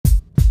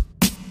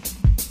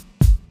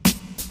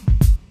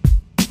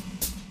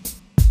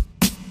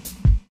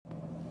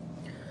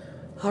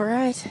All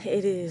right,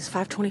 it is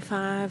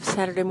 5:25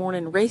 Saturday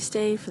morning race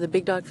day for the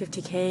Big Dog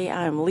 50K.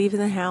 I'm leaving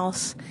the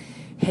house,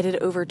 headed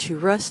over to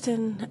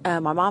Ruston.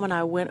 My mom and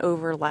I went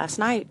over last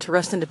night to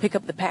Ruston to pick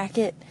up the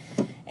packet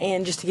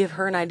and just to give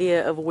her an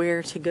idea of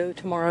where to go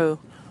tomorrow,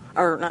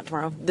 or not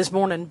tomorrow, this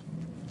morning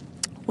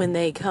when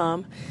they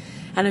come.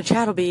 I know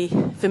Chad will be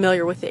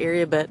familiar with the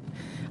area, but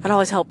it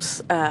always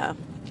helps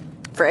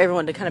for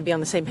everyone to kind of be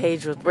on the same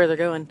page with where they're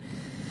going.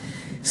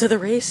 So the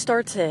race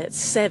starts at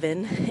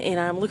 7, and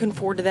I'm looking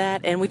forward to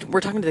that. And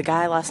we're talking to the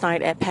guy last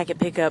night at Packet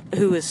Pickup,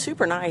 who was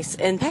super nice.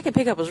 And Packet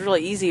Pickup was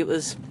really easy.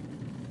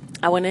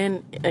 I went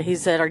in, and he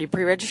said, "Are you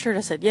pre-registered?" I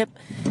said, "Yep."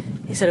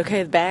 He said,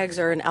 "Okay, the bags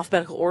are in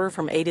alphabetical order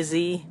from A to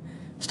Z.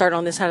 Start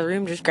on this side of the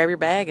room, just grab your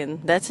bag, and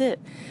that's it."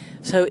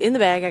 So in the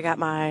bag, I got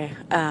my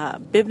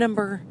bib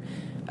number,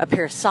 a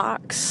pair of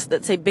socks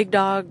that say Big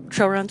Dog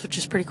Trail Runs, which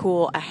is pretty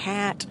cool, a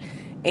hat,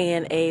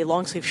 and a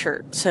long sleeve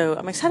shirt. So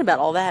I'm excited about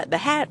all that. The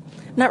hat,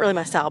 not really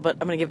my style, but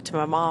I'm going to give it to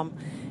my mom.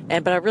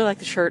 But I really like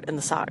the shirt and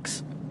the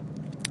socks.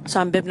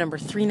 So I'm bib number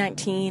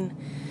 319.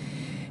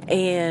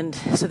 And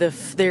so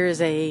there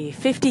is a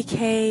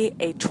 50K,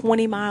 a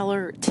 20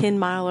 miler, 10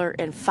 miler,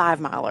 and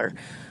 5 miler.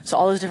 So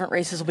all those different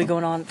races will be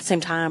going on at the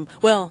same time.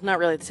 Well, not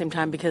really at the same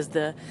time, because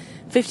the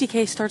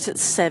 50K starts at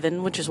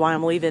 7, which is why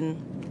I'm leaving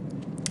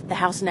the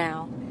house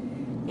now.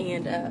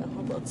 And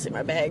let's see,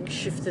 my bag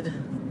shifted.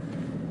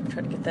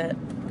 Try to get that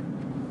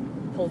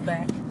pulled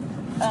back.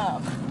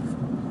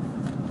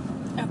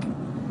 Okay.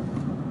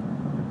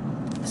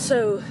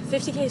 So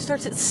 50K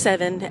starts at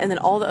 7, and then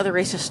all the other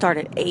races start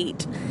at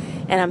 8.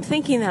 And I'm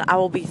thinking that I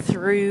will be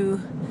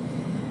through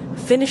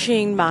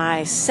finishing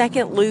my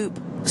second loop,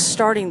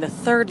 starting the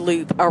third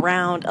loop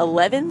around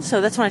 11.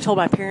 So that's when I told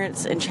my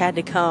parents and Chad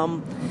to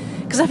come.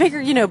 Because I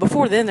figured,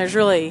 before then, there's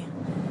really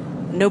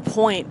no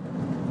point.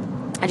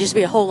 I'd just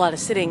be a whole lot of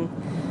sitting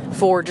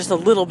for just a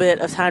little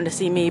bit of time to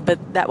see me.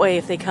 But that way,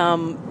 if they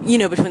come,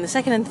 between the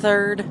second and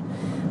third,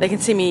 they can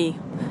see me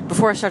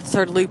before I start the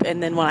third loop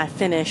and then when I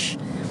finish.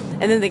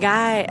 And then the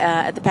guy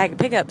at the Packet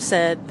Pickup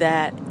said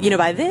that,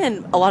 by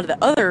then, a lot of the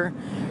other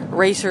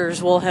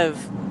racers will have,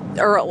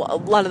 or a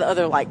lot of the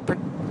other,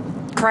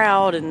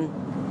 crowd and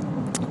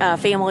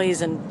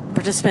families and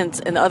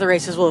participants in the other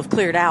races will have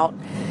cleared out.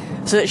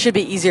 So it should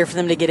be easier for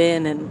them to get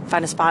in and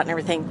find a spot and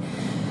everything.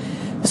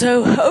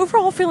 So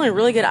overall, feeling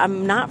really good.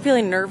 I'm not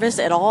feeling nervous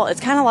at all. It's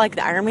kind of like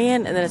the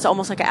Ironman, and then it's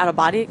almost like an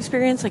out-of-body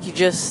experience. Like you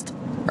just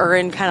are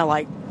in kind of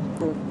like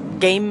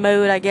game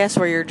mode, I guess,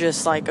 where you're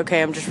just like,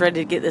 okay, I'm just ready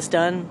to get this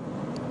done,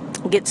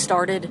 get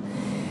started.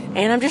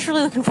 And I'm just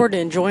really looking forward to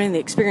enjoying the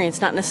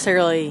experience, not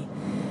necessarily,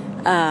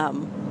 not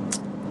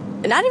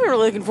even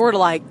really looking forward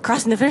to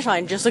crossing the finish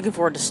line, just looking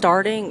forward to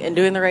starting and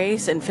doing the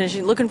race and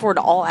finishing, looking forward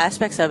to all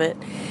aspects of it.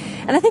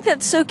 And I think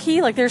that's so key.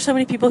 There's so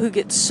many people who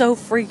get so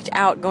freaked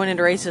out going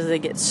into races. They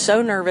get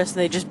so nervous and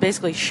they just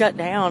basically shut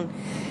down.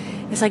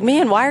 It's like,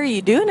 man, why are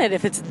you doing it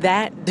if it's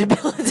that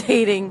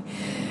debilitating?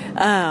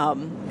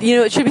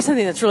 It should be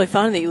something that's really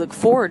fun that you look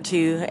forward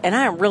to. And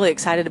I am really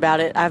excited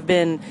about it.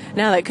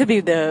 Now that could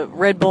be the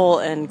Red Bull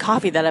and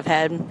coffee that I've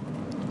had.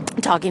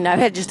 I've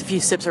had just a few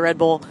sips of Red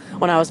Bull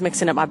when I was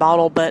mixing up my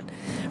bottle. But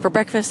for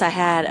breakfast, I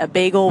had a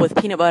bagel with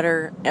peanut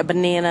butter, a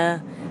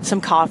banana,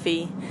 some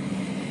coffee.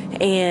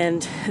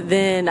 And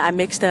then I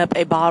mixed up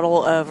a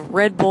bottle of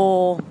Red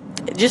Bull,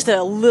 just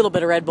a little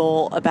bit of Red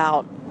Bull,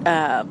 about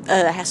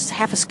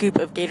half a scoop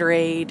of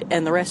Gatorade,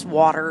 and the rest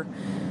water.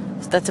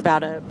 So that's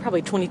about a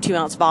probably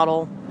 22-ounce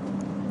bottle.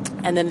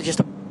 And then just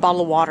a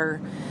bottle of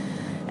water.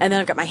 And then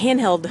I've got my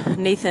handheld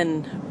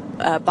Nathan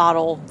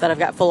bottle that I've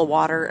got full of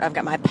water. I've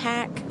got my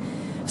pack.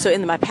 So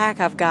in my pack,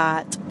 I've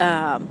got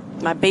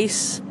my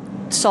base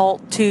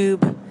salt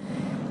tube,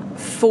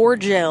 4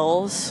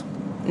 gels,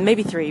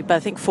 maybe 3, but I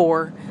think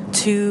 4,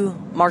 2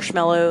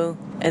 marshmallow,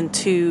 and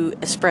 2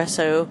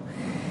 espresso.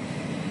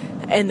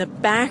 In the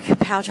back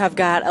pouch, I've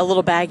got a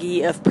little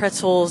baggie of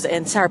pretzels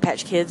and Sour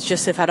Patch Kids,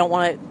 just if I don't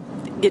want to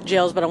get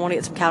gels, but I want to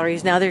get some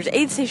calories. Now, there's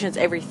aid stations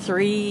every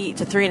 3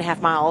 to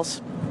 3.5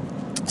 miles.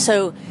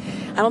 So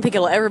I don't think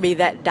it'll ever be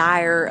that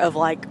dire of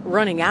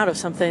running out of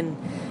something.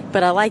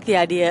 But I like the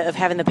idea of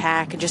having the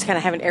pack and just kind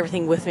of having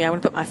everything with me. I'm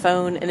going to put my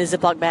phone in a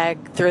Ziploc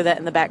bag, throw that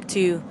in the back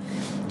too.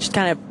 Just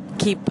kind of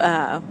keep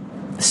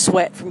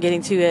sweat from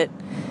getting to it.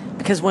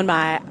 Because when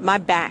my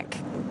back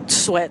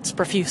sweats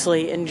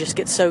profusely and just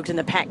gets soaked and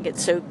the pack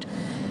gets soaked.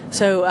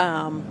 So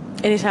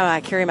anytime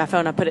I carry my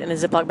phone, I put it in a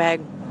Ziploc bag.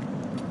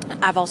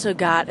 I've also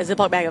got a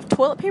Ziploc bag of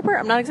toilet paper.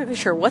 I'm not exactly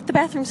sure what the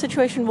bathroom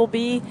situation will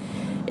be.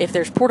 If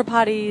there's porta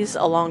potties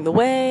along the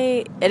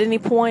way at any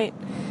point.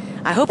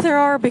 I hope there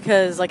are,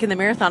 because in the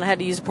marathon I had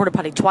to use a porta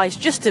potty twice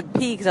just to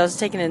pee because I was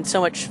taking in so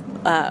much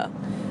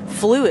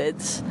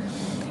fluids.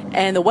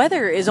 And the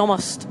weather is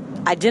almost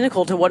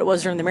identical to what it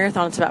was during the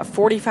marathon. It's about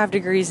 45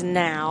 degrees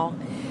now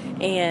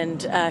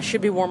and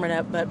should be warming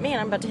up. But man,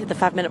 I'm about to hit the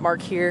 5-minute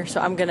mark here, so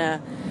I'm going to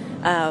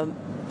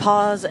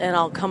pause and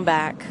I'll come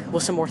back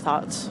with some more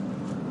thoughts.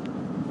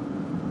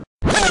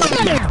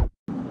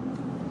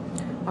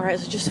 All right,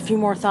 so just a few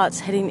more thoughts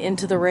heading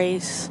into the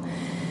race.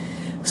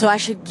 So I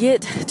should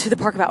get to the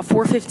park about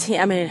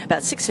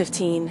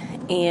 6:15,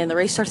 and the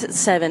race starts at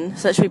 7,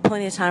 so that should be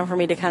plenty of time for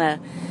me to kind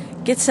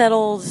of get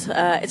settled.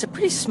 It's a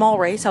pretty small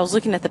race. I was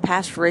looking at the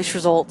past race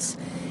results,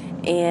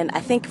 and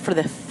I think for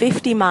the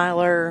 50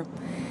 miler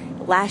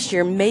last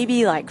year,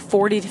 maybe like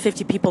 40 to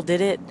 50 people did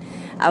it.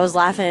 I was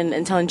laughing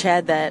and telling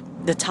Chad that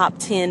the top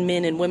 10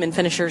 men and women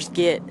finishers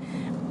get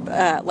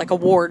like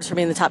awards for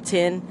being the top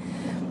 10,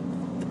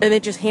 and they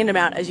just hand them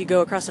out as you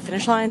go across the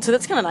finish line. So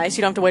that's kind of nice.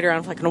 You don't have to wait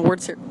around for like an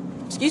award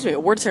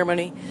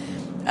ceremony.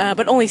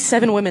 But only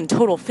 7 women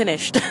total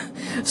finished.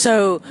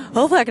 So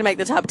hopefully I can make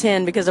the top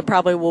 10, because it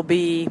probably will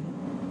be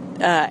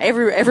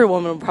every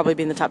woman will probably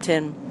be in the top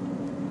 10,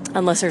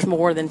 unless there's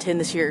more than 10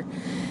 this year.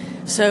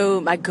 So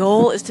my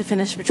goal is to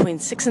finish between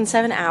 6 and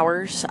 7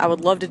 hours. I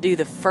would love to do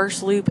the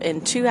first loop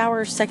in 2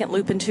 hours, second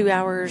loop in 2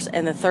 hours,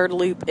 and the third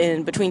loop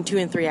in between 2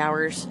 and 3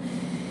 hours.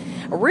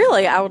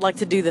 Really, I would like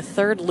to do the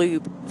third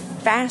loop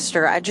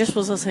faster. I just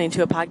was listening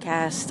to a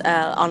podcast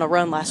on a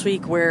run last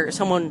week where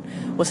someone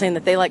was saying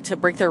that they like to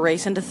break their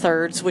race into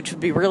thirds, which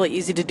would be really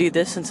easy to do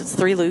this since it's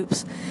 3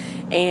 loops.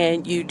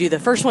 And you do the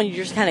first one, you're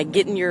just kind of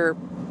getting your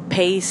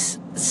pace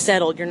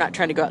settled. You're not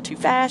trying to go out too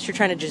fast. You're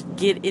trying to just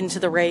get into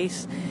the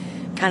race,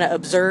 kind of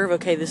observe,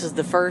 okay, this is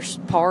the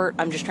first part.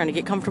 I'm just trying to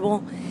get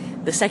comfortable.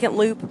 The second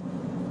loop,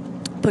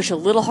 push a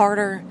little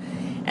harder.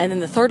 And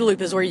then the third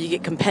loop is where you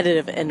get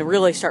competitive and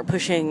really start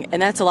pushing.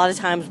 And that's a lot of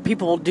times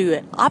people will do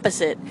it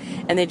opposite,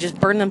 and they just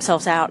burn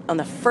themselves out on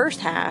the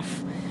first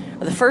half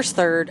or the first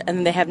third, and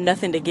then they have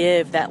nothing to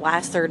give that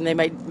last third, and they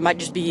might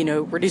just be,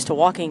 reduced to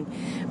walking.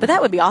 But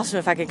that would be awesome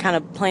if I could kind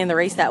of plan the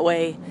race that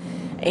way.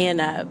 And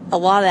a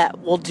lot of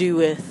that will do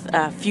with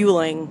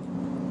fueling,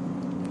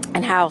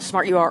 and how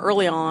smart you are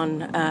early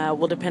on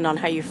will depend on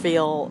how you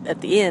feel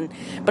at the end.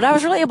 But I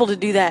was really able to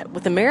do that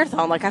with the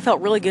marathon. Like, I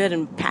felt really good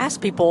and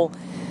passed people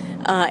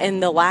in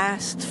the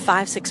last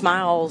 5-6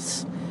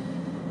 miles,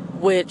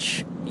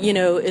 which,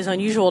 is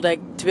unusual to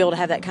be able to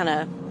have that kind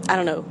of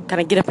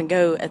get up and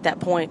go at that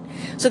point.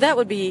 So that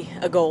would be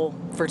a goal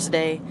for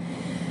today.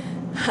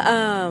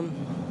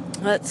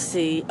 Let's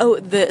see. So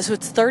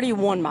it's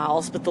 31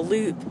 miles, but the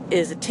loop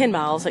is 10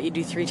 miles that you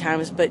do 3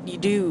 times, but you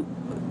do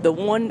the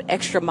 1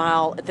 extra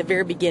mile at the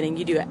very beginning.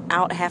 You do it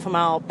out half a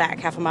mile, back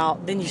half a mile,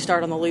 then you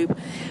start on the loop.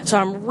 So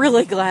I'm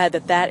really glad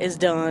that is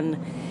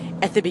done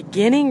at the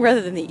beginning rather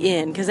than the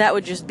end, because that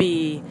would just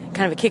be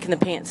kind of a kick in the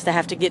pants to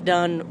have to get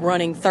done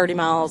running 30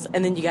 miles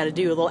and then you got to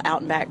do a little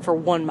out and back for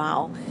 1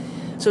 mile.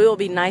 So it will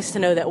be nice to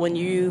know that when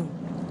you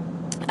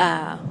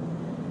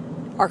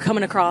are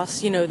coming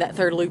across, that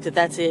third loop,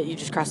 that's it. You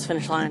just cross the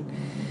finish line.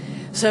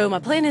 So my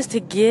plan is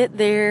to get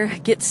there,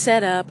 get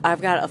set up.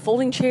 I've got a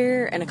folding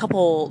chair and a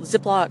couple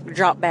Ziploc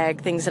drop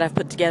bag things that I've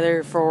put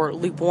together for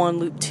loop 1,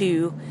 loop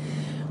 2,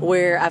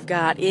 where I've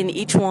got in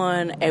each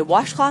one a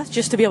washcloth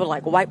just to be able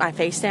to wipe my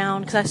face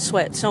down, because I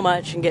sweat so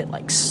much and get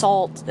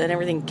salt and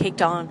everything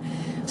caked on.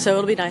 So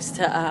it'll be nice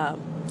to,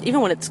 even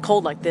when it's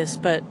cold like this,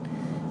 but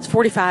it's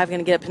 45, going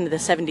to get up into the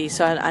 70s,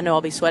 so I know I'll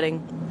be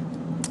sweating.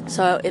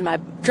 So in my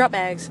drop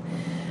bags,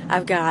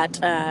 I've got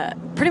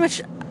pretty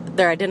much,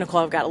 they're identical.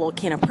 I've got a little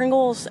can of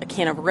Pringles, a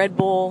can of Red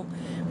Bull,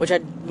 which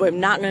I'm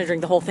not going to drink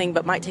the whole thing,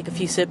 but might take a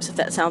few sips if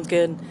that sounds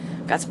good.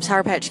 I've got some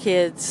Sour Patch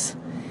Kids,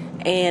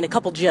 and a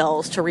couple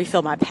gels to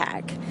refill my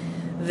pack.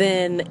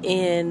 Then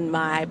in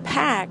my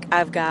pack,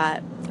 I've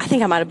got, I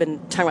think I might have been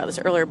talking about this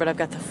earlier, but I've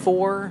got the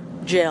 4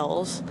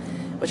 gels,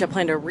 which I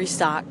plan to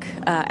restock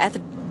at the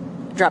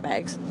drop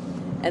bags.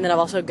 And then I've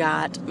also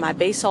got my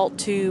Bay Salt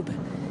tube.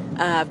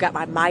 I've got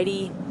my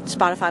Mighty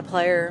Spotify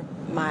player,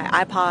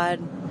 my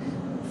iPod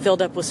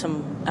filled up with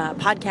some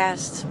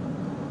podcasts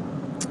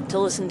to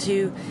listen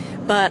to.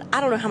 But I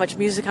don't know how much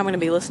music I'm going to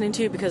be listening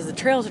to, because the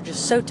trails are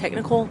just so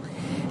technical.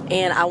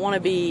 And I want to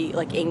be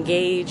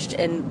engaged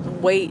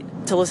and wait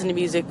to listen to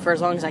music for as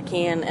long as I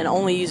can, and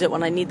only use it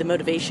when I need the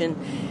motivation.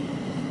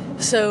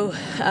 So,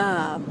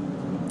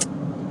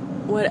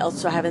 what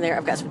else do I have in there?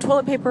 I've got some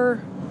toilet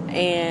paper,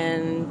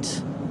 and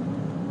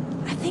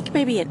I think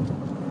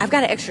I've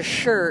got an extra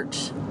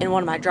shirt in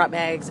one of my drop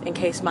bags in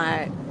case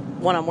my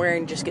one I'm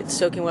wearing just gets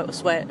soaking wet with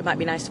sweat. It might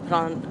be nice to put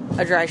on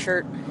a dry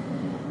shirt.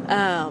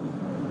 Or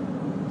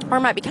it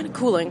might be kind of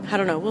cooling. I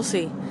don't know. We'll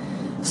see.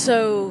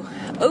 So,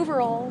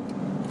 overall,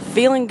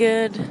 feeling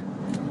good.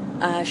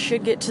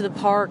 Should get to the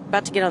park.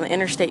 About to get on the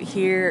interstate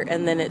here,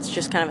 and then it's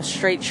just kind of a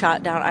straight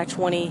shot down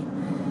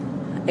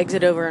I-20,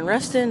 exit over in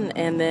Ruston,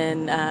 and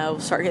then we'll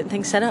start getting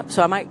things set up.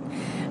 So I might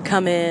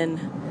come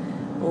in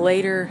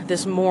later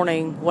this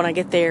morning when I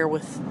get there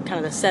with kind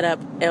of the setup,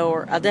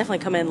 or I'll definitely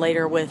come in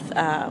later with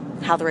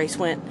how the race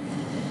went.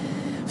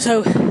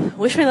 So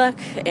wish me luck,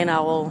 and I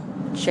will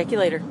check you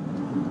later.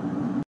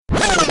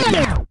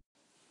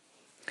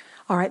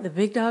 All right, the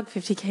Big Dog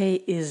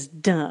 50K is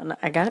done.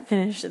 I got it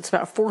finished. It's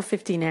about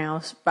 4:50 now.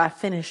 So I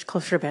finished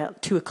closer to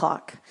about 2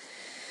 o'clock.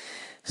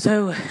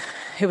 So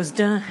it was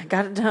done.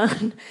 Got it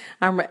done.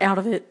 I'm out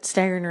of it,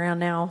 staggering around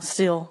now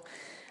still.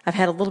 I've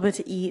had a little bit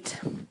to eat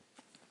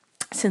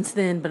since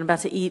then, but I'm about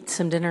to eat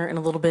some dinner in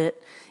a little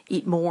bit,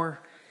 eat more.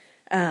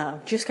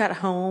 Just got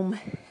home,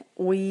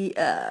 we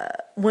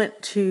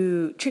went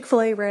to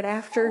Chick-fil-A right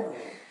after,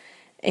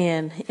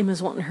 and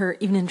Emma's wanting her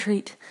evening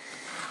treat.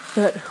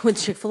 But went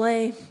to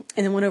Chick-fil-A,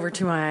 and then went over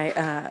to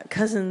my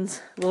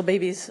cousin's little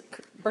baby's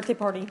birthday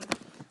party.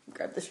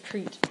 Grab this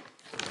treat.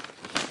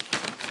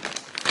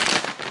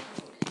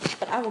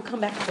 But I will come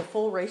back with a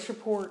full race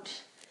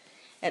report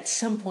at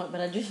some point,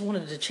 but I just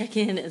wanted to check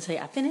in and say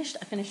I finished.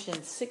 I finished in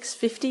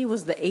 6:50,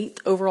 was the 8th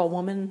overall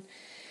woman,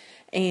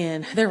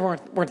 and there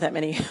weren't that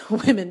many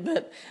women,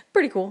 but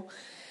pretty cool.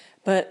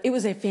 But it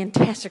was a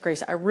fantastic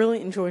race. I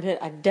really enjoyed it.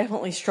 I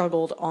definitely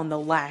struggled on the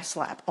last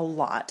lap a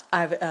lot.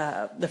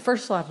 The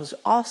first lap was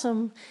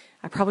awesome.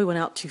 I probably went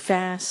out too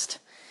fast.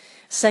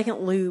 Second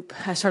loop,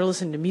 I started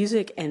listening to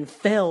music and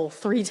fell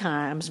 3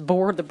 times,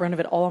 bore the brunt of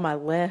it all on my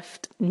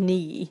left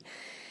knee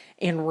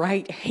and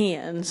right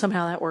hand.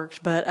 Somehow that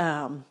worked. But,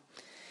 and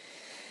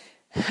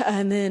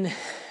then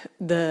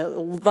the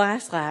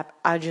last lap,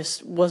 I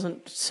just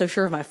wasn't so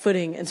sure of my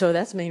footing. And so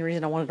that's the main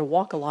reason I wanted to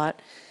walk a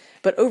lot.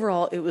 But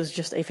overall, it was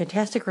just a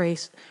fantastic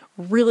race,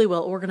 really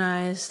well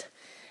organized.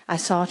 I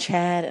saw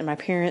Chad and my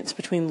parents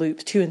between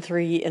loops 2 and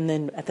 3, and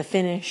then at the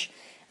finish.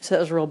 So that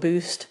was a real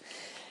boost.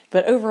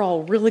 But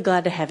overall, really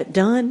glad to have it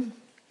done.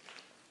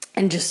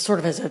 And just sort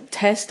of as a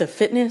test of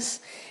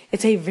fitness,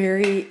 it's a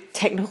very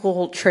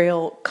technical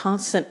trail,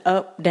 constant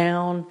up,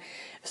 down,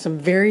 some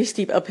very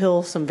steep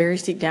uphills, some very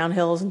steep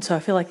downhills. And so I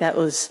feel like that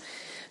was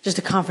just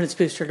a confidence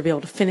booster to be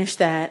able to finish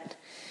that.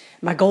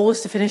 My goal was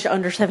to finish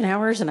under 7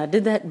 hours, and I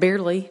did that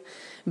barely,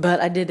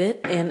 but I did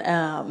it.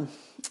 And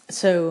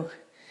so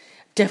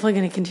definitely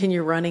going to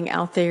continue running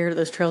out there.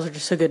 Those trails are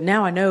just so good.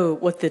 Now I know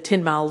what the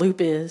 10-mile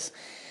loop is.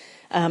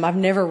 I've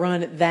never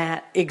run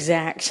that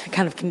exact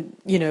kind of,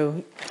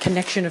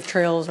 connection of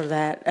trails or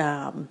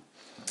that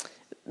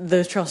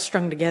those trails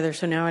strung together.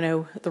 So now I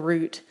know the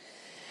route.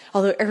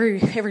 Although every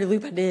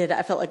loop I did,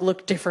 I felt like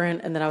looked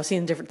different and that I was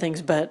seeing different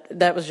things, but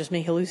that was just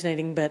me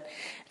hallucinating. But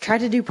I tried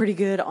to do pretty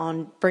good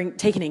on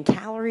taking in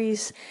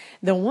calories.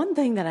 The one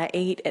thing that I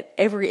ate at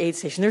every aid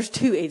station, there's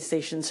 2 aid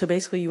stations. So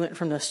basically you went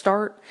from the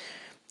start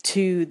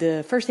to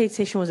the first aid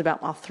station was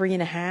about mile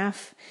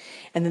 3.5.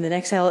 And then the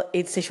next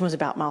aid station was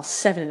about mile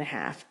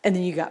 7.5. And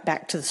then you got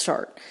back to the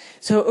start.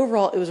 So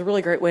overall, it was a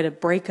really great way to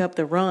break up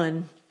the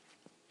run.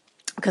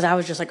 Because I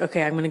was just like,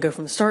 okay, I'm going to go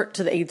from the start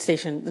to the aid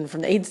station, then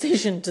from the aid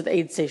station to the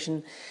aid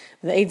station,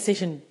 the aid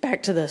station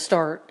back to the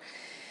start.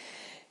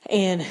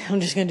 And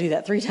I'm just going to do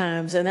that 3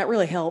 times. And that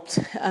really helped.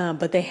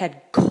 But they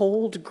had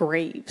cold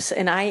grapes.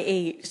 And I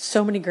ate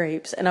so many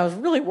grapes. And I was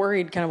really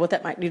worried kind of what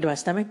that might do to my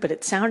stomach. But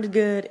it sounded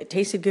good. It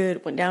tasted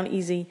good. Went down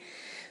easy.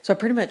 So I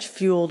pretty much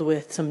fueled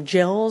with some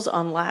gels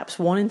on laps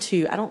 1 and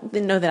 2. I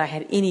didn't know that I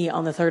had any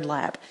on the 3rd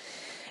lap.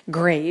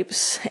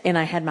 Grapes, and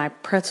I had my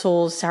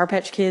pretzels, Sour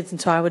Patch Kids,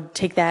 and so I would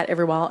take that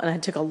every while, and I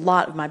took a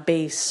lot of my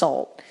base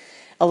salt,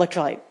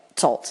 electrolyte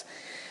salts.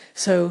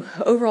 So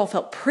overall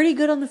felt pretty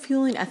good on the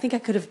fueling. I think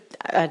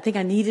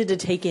I needed to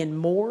take in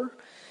more,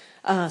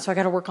 so I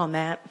got to work on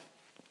that,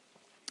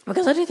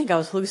 because I do think I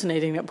was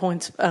hallucinating at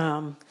points,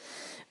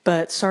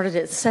 but started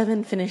at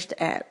 7, finished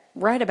at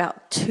right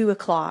about 2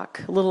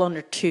 o'clock, a little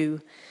under 2.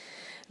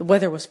 The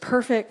weather was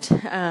perfect.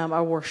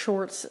 I wore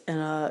shorts and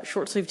a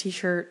short sleeve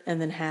t-shirt and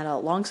then had a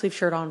long sleeve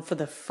shirt on for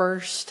the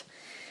first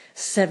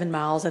 7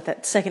 miles. At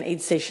that second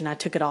aid station, I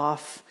took it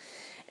off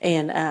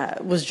and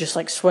was just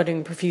like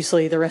sweating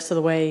profusely the rest of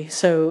the way.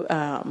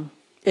 So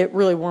it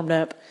really warmed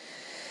up.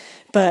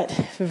 But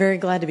very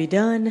glad to be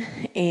done.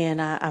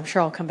 And I'm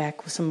sure I'll come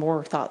back with some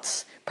more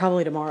thoughts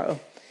probably tomorrow,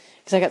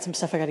 because I got some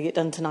stuff I got to get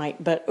done tonight.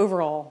 But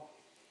overall,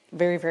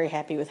 very, very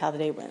happy with how the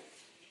day went.